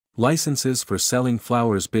Licenses for selling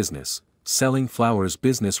flowers business, selling flowers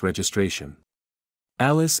business registration.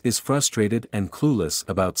 Alice is frustrated and clueless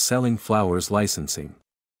about selling flowers licensing.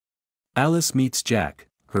 Alice meets Jack,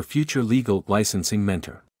 her future legal licensing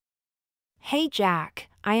mentor. Hey Jack,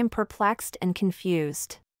 I am perplexed and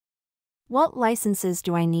confused. What licenses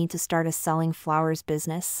do I need to start a selling flowers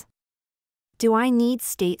business? Do I need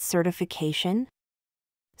state certification?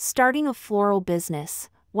 Starting a floral business,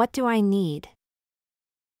 what do I need?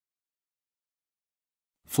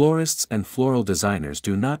 Florists and floral designers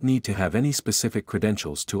do not need to have any specific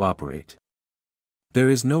credentials to operate. There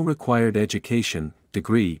is no required education,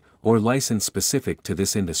 degree, or license specific to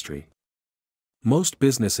this industry. Most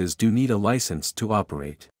businesses do need a license to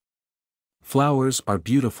operate. Flowers are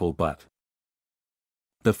beautiful, but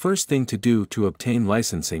the first thing to do to obtain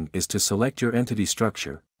licensing is to select your entity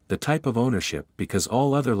structure, the type of ownership, because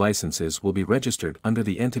all other licenses will be registered under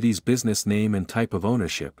the entity's business name and type of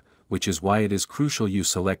ownership, which is why it is crucial you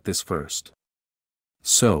select this first.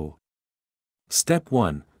 So, Step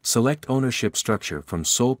 1. Select ownership structure from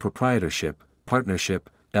sole proprietorship, partnership,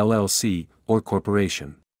 LLC, or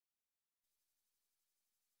corporation.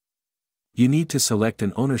 You need to select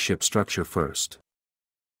an ownership structure first.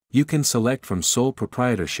 You can select from sole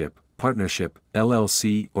proprietorship, partnership,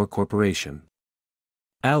 LLC, or corporation.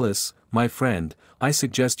 Alice, my friend, I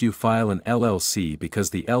suggest you file an LLC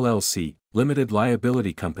because the LLC, limited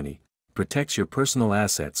liability company, protects your personal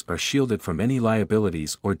assets, are shielded from any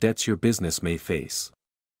liabilities or debts your business may face.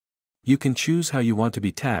 You can choose how you want to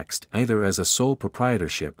be taxed, either as a sole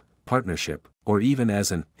proprietorship, partnership, or even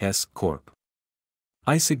as an S Corp.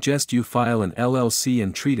 I suggest you file an LLC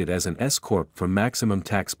and treat it as an S Corp for maximum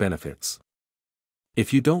tax benefits.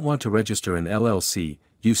 If you don't want to register an LLC,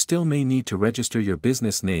 you still may need to register your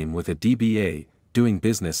business name with a DBA, doing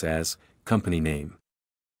business as, company name.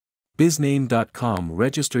 Bizname.com.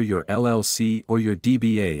 Register your LLC or your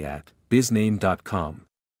DBA at bizname.com.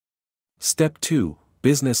 Step 2.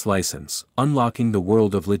 Business license, unlocking the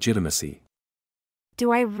world of legitimacy.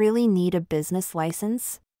 Do I really need a business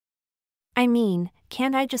license? I mean,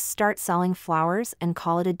 can't I just start selling flowers and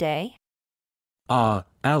call it a day?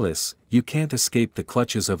 Alice, you can't escape the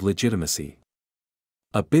clutches of legitimacy.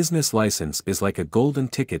 A business license is like a golden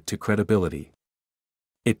ticket to credibility.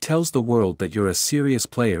 It tells the world that you're a serious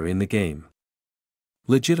player in the game.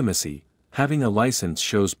 Legitimacy, having a license,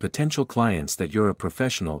 shows potential clients that you're a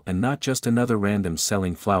professional and not just another random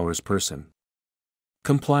selling flowers person.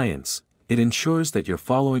 Compliance, it ensures that you're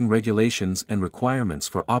following regulations and requirements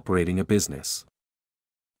for operating a business.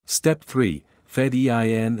 Step 3. Fed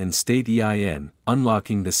EIN and State EIN,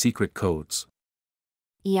 unlocking the secret codes.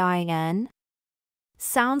 EIN?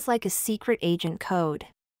 Sounds like a secret agent code.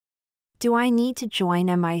 Do I need to join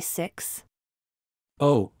MI6?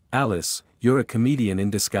 Oh, Alice, you're a comedian in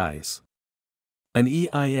disguise. An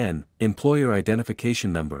EIN, Employer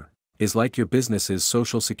Identification Number, is like your business's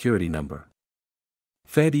social security number.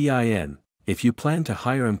 Fed EIN, if you plan to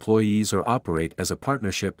hire employees or operate as a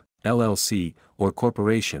partnership, LLC, or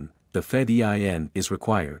corporation, the Fed EIN is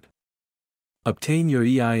required. Obtain your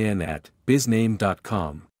EIN at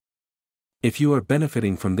bizname.com. If you are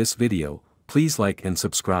benefiting from this video, please like and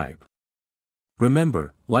subscribe.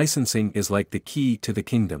 Remember, licensing is like the key to the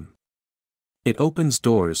kingdom. It opens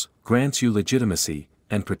doors, grants you legitimacy,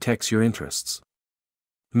 and protects your interests.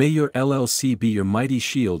 May your LLC be your mighty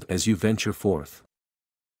shield as you venture forth.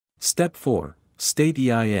 Step 4. State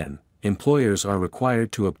EIN. Employers are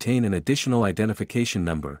required to obtain an additional identification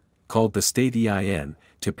number, called the State EIN,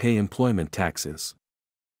 to pay employment taxes.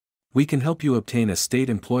 We can help you obtain a state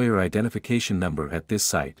employer identification number at this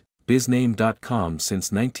site, bizname.com.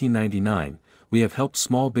 Since 1999, we have helped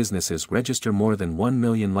small businesses register more than 1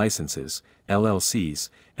 million licenses, LLCs,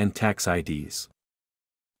 and tax IDs.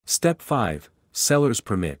 Step 5. Seller's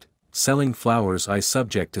Permit. Selling flowers is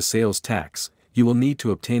subject to sales tax. You will need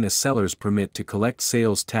to obtain a seller's permit to collect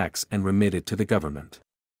sales tax and remit it to the government.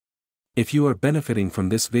 If you are benefiting from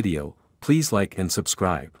this video, please like and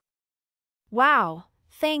subscribe. Wow,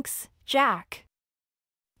 thanks, Jack.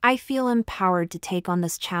 I feel empowered to take on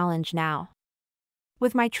this challenge now.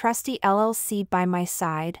 With my trusty LLC by my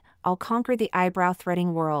side, I'll conquer the eyebrow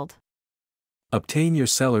threading world. Obtain your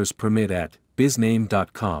seller's permit at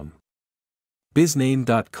bizname.com.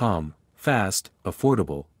 Bizname.com, fast,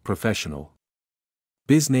 affordable, professional.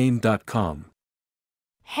 Bizname.com.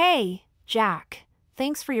 Hey, Jack,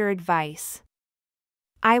 thanks for your advice.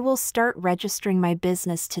 I will start registering my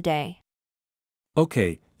business today.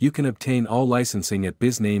 Okay, you can obtain all licensing at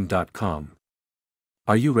bizname.com.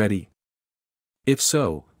 Are you ready? If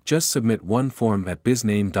so, just submit one form at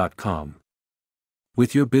bizname.com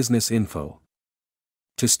with your business info.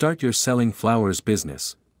 To start your selling flowers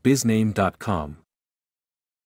business, bizname.com.